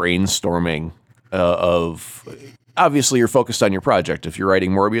they're brainstorming of... Obviously, you're focused on your project. If you're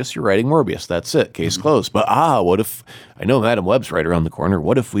writing Morbius, you're writing Morbius. That's it. Case closed. But, what if... I know Madam Web's right around the corner.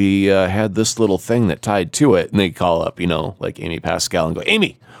 What if we had this little thing that tied to it? And they call up, like Amy Pascal and go,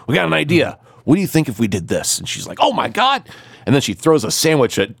 Amy, we got an idea. What do you think if we did this? And she's like, oh, my God. And then she throws a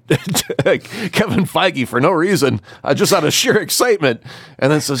sandwich at Kevin Feige for no reason, just out of sheer excitement.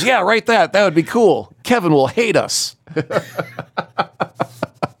 And then says, yeah, write that. That would be cool. Kevin will hate us.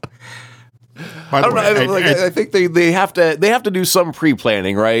 By the I think they have to do some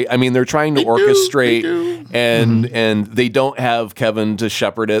pre-planning, right? I mean, they're trying to orchestrate, and they don't have Kevin to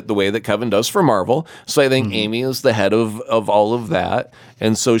shepherd it the way that Kevin does for Marvel. So I think Amy is the head of all of that,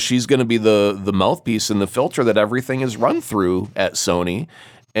 and so she's going to be the mouthpiece and the filter that everything is run through at Sony.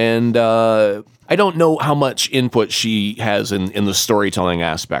 And I don't know how much input she has in the storytelling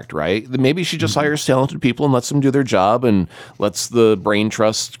aspect, right? Maybe she just hires talented people and lets them do their job and lets the brain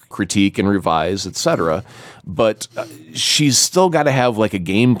trust critique and revise, etc. But she's still got to have like a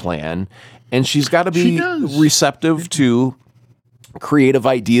game plan, and she's got to be receptive to creative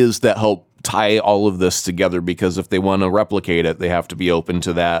ideas that help tie all of this together, because if they want to replicate it, they have to be open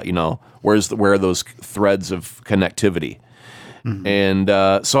to that, where are those threads of connectivity? And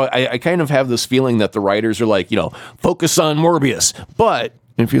so I kind of have this feeling that the writers are like, focus on Morbius. But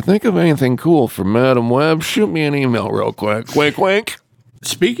if you think of anything cool from Madam Web, shoot me an email real quick. Wink, wink.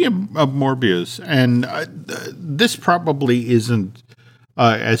 Speaking of Morbius, and this probably isn't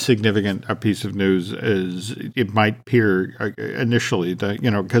as significant a piece of news as it might appear initially,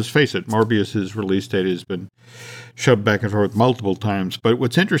 because face it, Morbius's release date has been shoved back and forth multiple times. But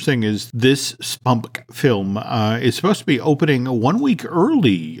what's interesting is this Spunk film is supposed to be opening 1 week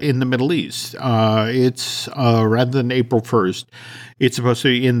early in the Middle East. It's rather than April 1st, it's supposed to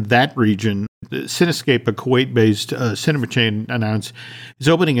be in that region. Cinescape, a Kuwait-based cinema chain, announced is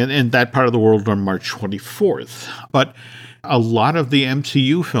opening in that part of the world on March 24th. But a lot of the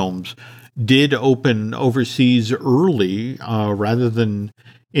MCU films did open overseas early rather than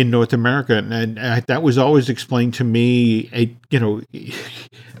in North America, and that was always explained to me,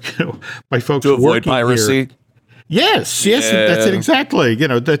 by folks to avoid working piracy. Here. Yes, that's it exactly.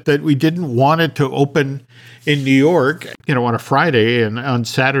 That we didn't want it to open in New York, on a Friday, and on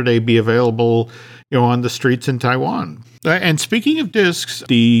Saturday be available, on the streets in Taiwan. And speaking of discs,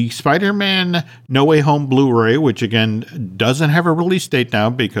 the Spider-Man No Way Home Blu-ray, which again doesn't have a release date now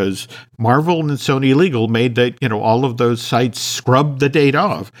because Marvel and Sony Legal made that, all of those sites scrub the date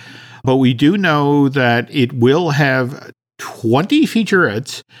off. But we do know that it will have 20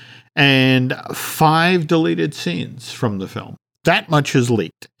 featurettes and 5 deleted scenes from the film. That much is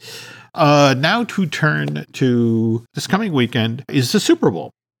leaked. Now to turn to this coming weekend is the Super Bowl.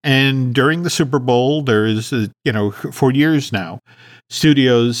 And during the Super Bowl, there is, for years now,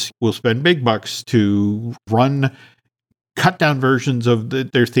 studios will spend big bucks to run cut-down versions of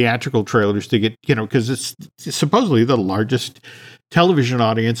their theatrical trailers to get, because it's supposedly the largest television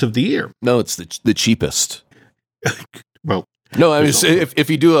audience of the year. No, it's the cheapest. Well, no, I mean, if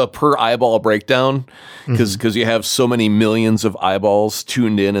you do a per eyeball breakdown, because you have so many millions of eyeballs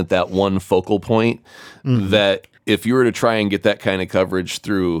tuned in at that one focal point, that if you were to try and get that kind of coverage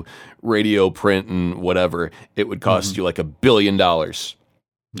through radio, print, and whatever, it would cost you like $1 billion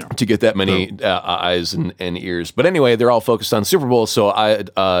to get that many eyes and ears. But anyway, they're all focused on Super Bowl, so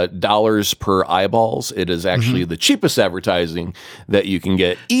dollars per eyeballs. It is actually the cheapest advertising that you can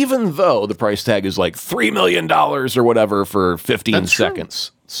get, even though the price tag is like $3 million or whatever for 15 seconds.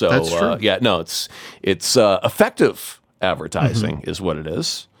 True. So it's effective advertising is what it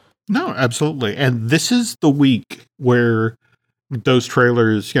is. No, absolutely. And this is the week where those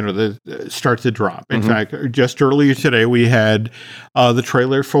trailers, start to drop. In fact, just earlier today, we had the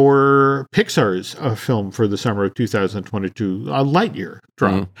trailer for Pixar's film for the summer of 2022, Lightyear,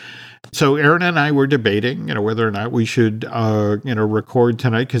 drop. So Aaron and I were debating, whether or not we should, record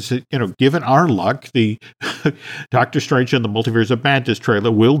tonight, because, given our luck, the Doctor Strange and the Multiverse of Madness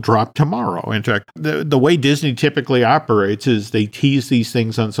trailer will drop tomorrow. In fact, the way Disney typically operates is they tease these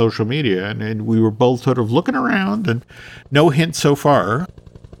things on social media, and we were both sort of looking around, and no hint so far.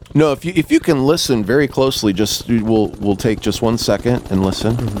 No, if you can listen very closely, we'll take just 1 second and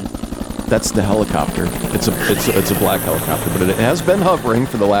listen. That's the helicopter. It's a black helicopter, but it has been hovering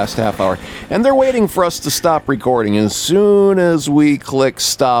for the last half hour, and they're waiting for us to stop recording. As soon as we click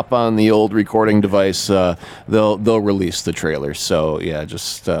stop on the old recording device, they'll release the trailer. So yeah,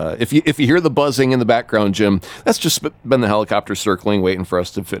 just if you hear the buzzing in the background, Jim, that's just been the helicopter circling, waiting for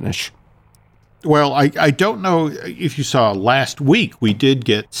us to finish. Well, I don't know if you saw last week, we did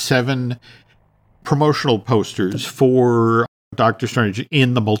get 7 promotional posters for Doctor Strange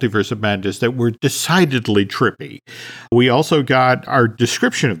in the Multiverse of Madness that were decidedly trippy. We also got our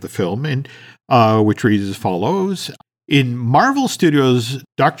description of the film, which reads as follows. In Marvel Studios'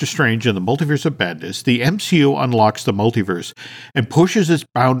 Doctor Strange and the Multiverse of Madness, the MCU unlocks the multiverse and pushes its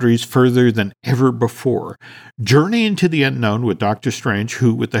boundaries further than ever before. Journey into the unknown with Doctor Strange,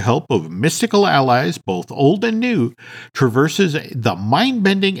 who, with the help of mystical allies, both old and new, traverses the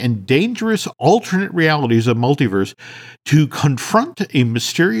mind-bending and dangerous alternate realities of multiverse to confront a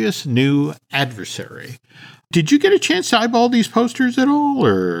mysterious new adversary. Did you get a chance to eyeball these posters at all,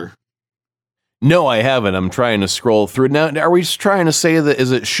 or... No, I haven't. I'm trying to scroll through. Now, are we just trying to say that,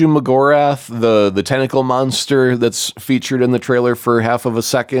 is it Shumagorath, the tentacle monster that's featured in the trailer for half of a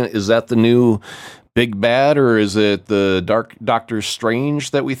second? Is that the new big bad, or is it the Doctor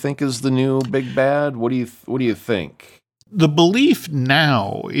Strange that we think is the new big bad? What do you think? The belief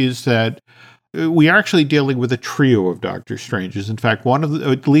now is that we are actually dealing with a trio of Doctor Stranges. In fact,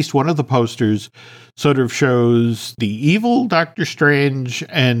 at least one of the posters sort of shows the evil Doctor Strange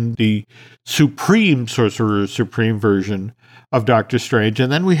and the Supreme Sorcerer Supreme version of Doctor Strange,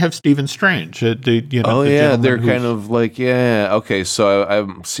 and then we have Stephen Strange. They're kind of like, okay, so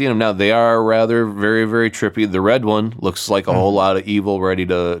I'm seeing them now. They are rather very, very trippy. The red one looks like a whole lot of evil ready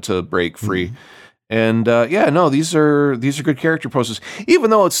to break free. Mm-hmm. And these are good character posters. Even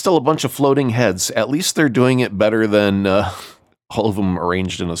though it's still a bunch of floating heads, at least they're doing it better than all of them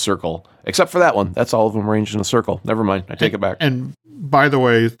arranged in a circle. Except for that one. That's all of them arranged in a circle. Never mind. I take it back. And by the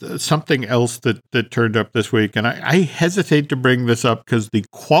way, something else that turned up this week, and I hesitate to bring this up because the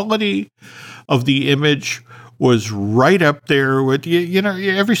quality of the image was right up there with,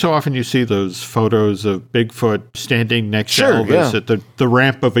 every so often you see those photos of Bigfoot standing next to Elvis at the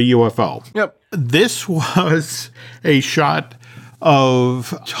ramp of a UFO. Yep. This was a shot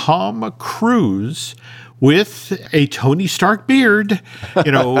of Tom Cruise with a Tony Stark beard,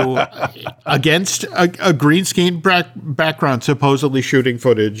 against a green screen background, supposedly shooting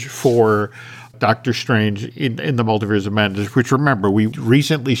footage for Doctor Strange in the Multiverse of Madness, which, remember, we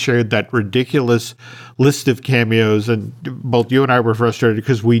recently shared that ridiculous list of cameos, and both you and I were frustrated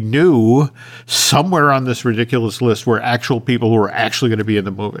because we knew somewhere on this ridiculous list were actual people who were actually going to be in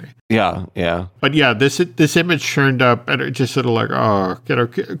the movie. Yeah, yeah. But yeah, this image turned up, and it just sort of like,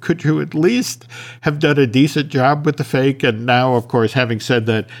 could you at least have done a decent job with the fake? And now, of course, having said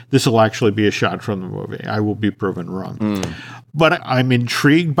that, this will actually be a shot from the movie. I will be proven wrong. But I'm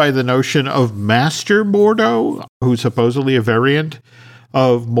intrigued by the notion of Master Mordo, who's supposedly a variant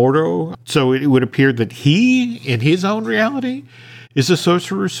of Mordo. So it would appear that he, in his own reality, is a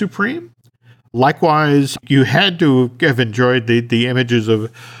Sorcerer Supreme. Likewise, you had to have enjoyed the images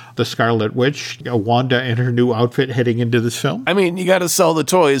of the Scarlet Witch, Wanda in her new outfit heading into this film. I mean, you got to sell the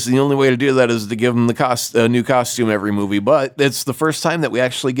toys, and the only way to do that is to give them a new costume every movie. But it's the first time that we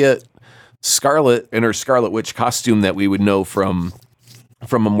actually get Scarlet in her Scarlet Witch costume that we would know from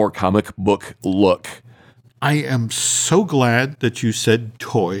a more comic book look. I am so glad that you said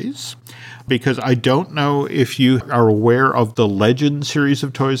toys, because I don't know if you are aware of the Legend series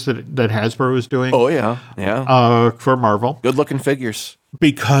of toys that Hasbro is doing. Oh, yeah. For Marvel. Good looking figures.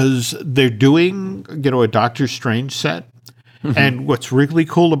 Because they're doing, a Doctor Strange set. Mm-hmm. And what's really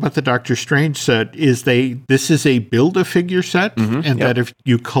cool about the Doctor Strange set is this is a Build-A-Figure set, that if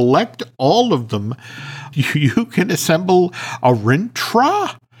you collect all of them, you can assemble a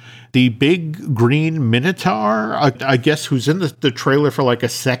Rintrah, the big green Minotaur, I guess, who's in the trailer for like a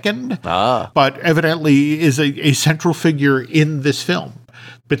second, but evidently is a central figure in this film.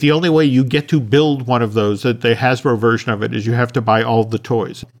 But the only way you get to build one of those, the Hasbro version of it, is you have to buy all the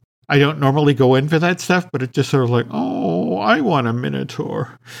toys. I don't normally go in for that stuff, but it's just sort of like, I want a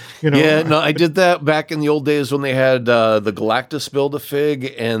Minotaur. Yeah, no, I did that back in the old days when they had the Galactus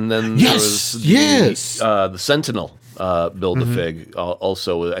Build-A-Fig, and then there was the Sentinel Build-A-Fig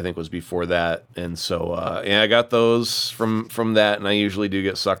also, I think, was before that. And so, I got those from that, and I usually do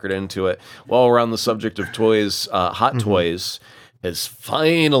get suckered into it. While we're on the subject of toys, Hot Toys has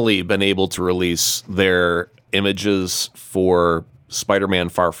finally been able to release their images for Spider-Man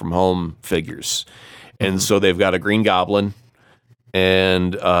Far From Home figures. And so they've got a Green Goblin,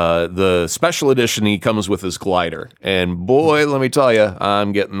 and the special edition, he comes with his glider. And boy, let me tell you,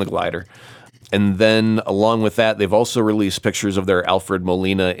 I'm getting the glider. And then along with that, they've also released pictures of their Alfred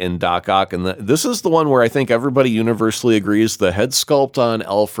Molina and Doc Ock. And this is the one where I think everybody universally agrees the head sculpt on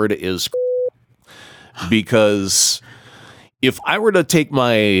Alfred is because if I were to take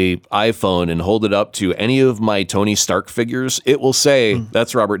my iPhone and hold it up to any of my Tony Stark figures, it will say,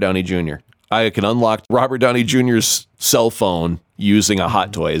 that's Robert Downey Jr. I can unlock Robert Downey Jr.'s cell phone using a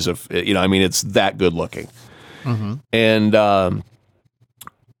Hot Toys. It's that good looking. And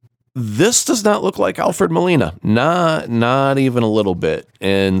This does not look like Alfred Molina, not even a little bit.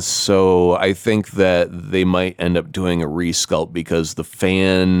 And so I think that they might end up doing a resculpt because the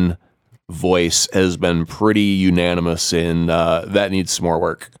fan voice has been pretty unanimous in that needs some more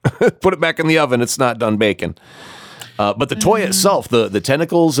work. Put it back in the oven. It's not done baking. But the toy itself, the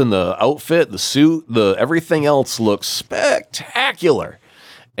tentacles and the outfit, the suit, the everything else looks spectacular.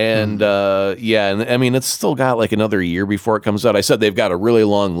 And and I mean, it's still got like another year before it comes out. I said they've got a really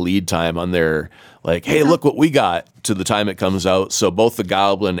long lead time on their like, hey, look what we got to the time it comes out. So both the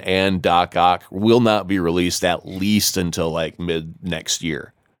Goblin and Doc Ock will not be released at least until like mid next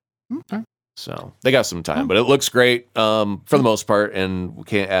year. Okay. So they got some time, but it looks great for the most part, and we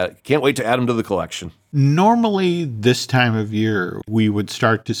can't wait to add them to the collection. Normally, this time of year, we would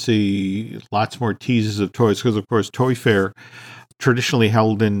start to see lots more teases of toys because, of course, Toy Fair traditionally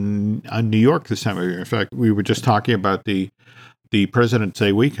held in New York this time of year. In fact, we were just talking about the President's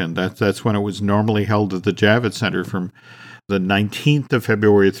Day weekend. That's when it was normally held at the Javits Center from the 19th of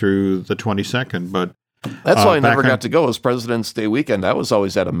February through the 22nd. But that's why I never got to go. Was President's Day weekend. I was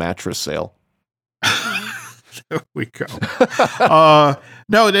always at a mattress sale. There we go.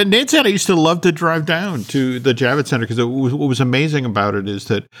 No, Nancy and I used to love to drive down to the Javits Center because what was amazing about it is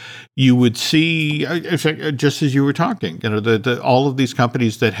that you would see, just as you were talking, all of these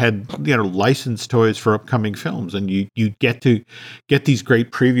companies that had licensed toys for upcoming films, and you get to get these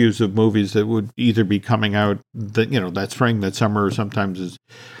great previews of movies that would either be coming out that spring, that summer, or sometimes as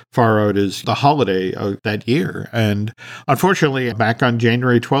far out as the holiday of that year. And unfortunately, back on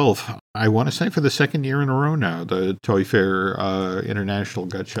January 12th, I want to say for the second year in a row now, the Toy Fair International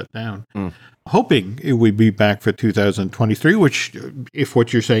got shut down. Hoping it would be back for 2023, which, if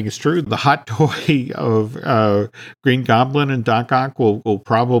what you're saying is true, the hot toy of Green Goblin and Doc Ock will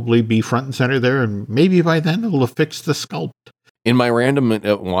probably be front and center there, and maybe by then it'll have fixed the sculpt. In my random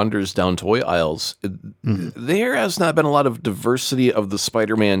wanders down toy aisles, there has not been a lot of diversity of the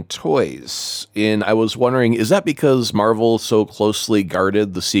Spider-Man toys. And I was wondering, is that because Marvel so closely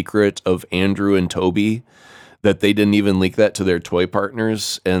guarded the secret of Andrew and Tobey that they didn't even leak that to their toy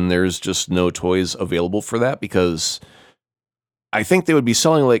partners, and there's just no toys available for that? Because I think they would be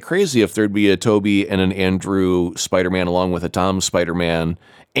selling like crazy if there'd be a Tobey and an Andrew Spider-Man along with a Tom Spider-Man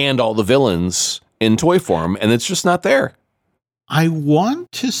and all the villains in toy form, and it's just not there. I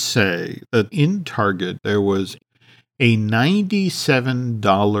want to say that in Target, there was a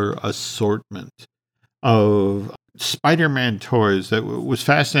 $97 assortment of Spider-Man toys. That was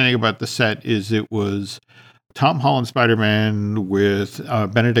fascinating about the set is it was Tom Holland Spider-Man with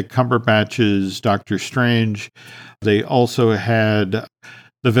Benedict Cumberbatch's Doctor Strange. They also had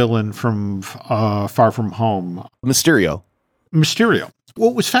the villain from Far From Home. Mysterio.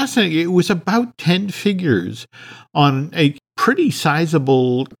 What was fascinating, it was about 10 figures on a pretty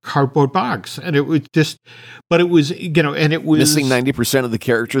sizable cardboard box. And it was just, but it was, and it was missing 90% of the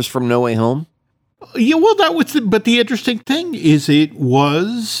characters from No Way Home. Yeah, well, that was, but the interesting thing is it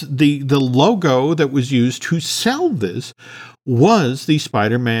was the logo that was used to sell this was the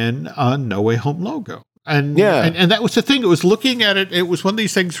Spider-Man No Way Home logo. And that was the thing. It was looking at it. It was one of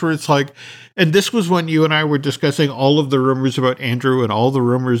these things where it's like, and this was when you and I were discussing all of the rumors about Andrew and all the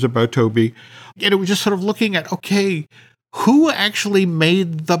rumors about Tobey. And it was just sort of looking at, okay, who actually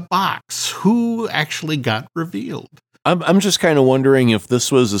made the box? Who actually got revealed? I'm just kind of wondering if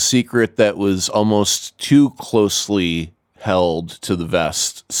this was a secret that was almost too closely held to the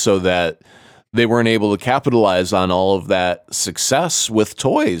vest so that they weren't able to capitalize on all of that success with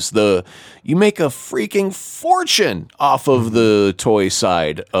toys. You make a freaking fortune off of the toy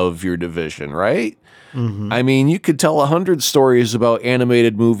side of your division, right? Mm-hmm. I mean, you could tell 100 stories about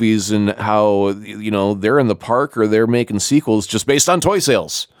animated movies and how, they're in the park or they're making sequels just based on toy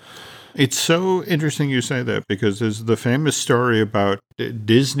sales. It's so interesting you say that because there's the famous story about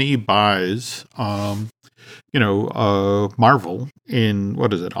Disney buys, Marvel in,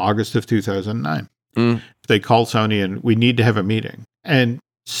 August of 2009. They call Sony and we need to have a meeting. And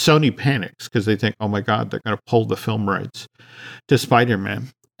Sony panics because they think, oh my God, they're going to pull the film rights to Spider-Man.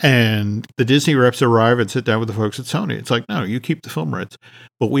 And the Disney reps arrive and sit down with the folks at Sony. It's like, no, you keep the film rights,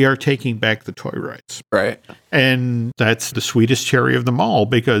 but we are taking back the toy rights. Right. And that's the sweetest cherry of them all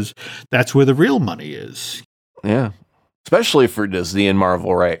because that's where the real money is. Yeah. Especially for Disney and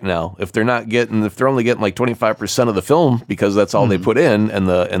Marvel right now. If they're only getting like 25% of the film because that's all they put in and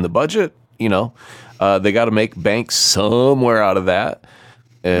the budget, they got to make bank somewhere out of that.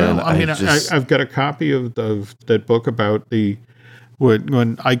 And I've got a copy of that book about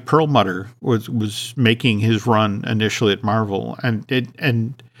when Ike Perlmutter was making his run initially at Marvel, and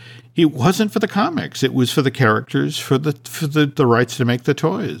it wasn't for the comics. It was for the characters, for the rights to make the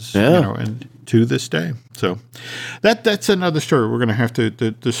toys. Yeah. And to this day. So that's another story we're going to have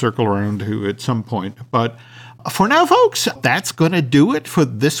to circle around to at some point. But for now, folks, that's going to do it for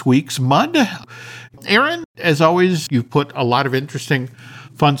this week's Mud. Aaron, as always, you've put a lot of interesting,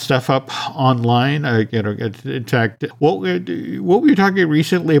 fun stuff up online. In fact, what were you talking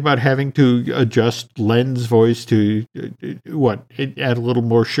recently about having to adjust Len's voice to add a little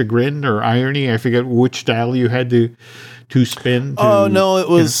more chagrin or irony? I forget which style you had to spin. It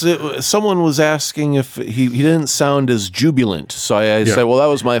was someone was asking if he didn't sound as jubilant. So I said, well, that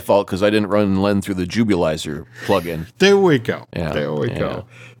was my fault because I didn't run Len through the Jubilizer plugin. There we go. Yeah, there we go.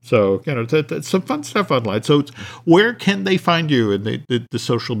 So, that's some fun stuff online. So where can they find you in the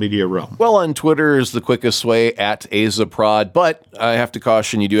social media realm? Well, on Twitter is the quickest way, at AzaProd, but I have to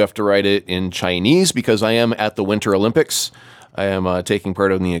caution, you do have to write it in Chinese because I am at the Winter Olympics. I am taking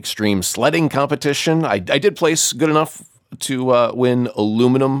part in the extreme sledding competition. I did place good enough to win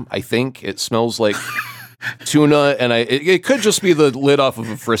aluminum, I think. It smells like tuna, and it could just be the lid off of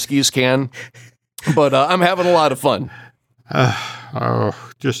a Friskies can, but I'm having a lot of fun. Are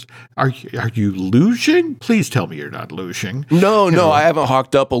you luging? Please tell me you're not luging. No, I haven't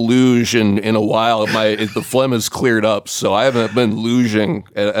hawked up a luge in a while. The phlegm has cleared up, so I haven't been luging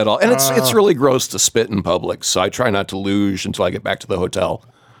at all. And it's really gross to spit in public, so I try not to luge until I get back to the hotel.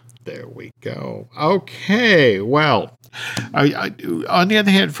 There we go. Okay, well, on the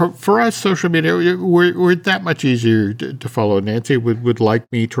other hand, for us, social media, we're that much easier to follow. Nancy would like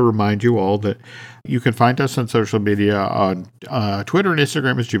me to remind you all that you can find us on social media on Twitter and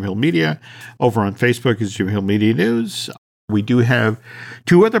Instagram as Jim Hill Media. Over on Facebook is Jim Hill Media News. We do have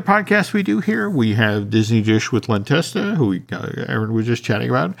two other podcasts we do here. We have Disney Dish with Len Testa, who Aaron was just chatting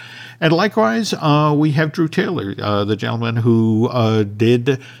about. And likewise, we have Drew Taylor, the gentleman who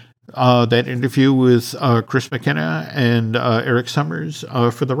did that interview with Chris McKenna and Eric Summers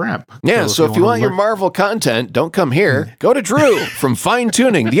for The Wrap. Yeah, so if you want your Marvel content, don't come here. Go to Drew from Fine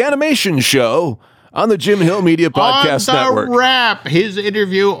Tuning, the animation show on the Jim Hill Media Podcast Network. On The Wrap, his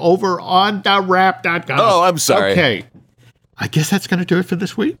interview over on thewrap.com. Oh, I'm sorry. Okay. I guess that's going to do it for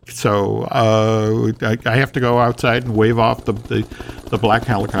this week. So I have to go outside and wave off the black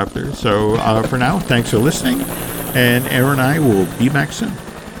helicopter. So for now, thanks for listening. And Aaron and I will be back soon.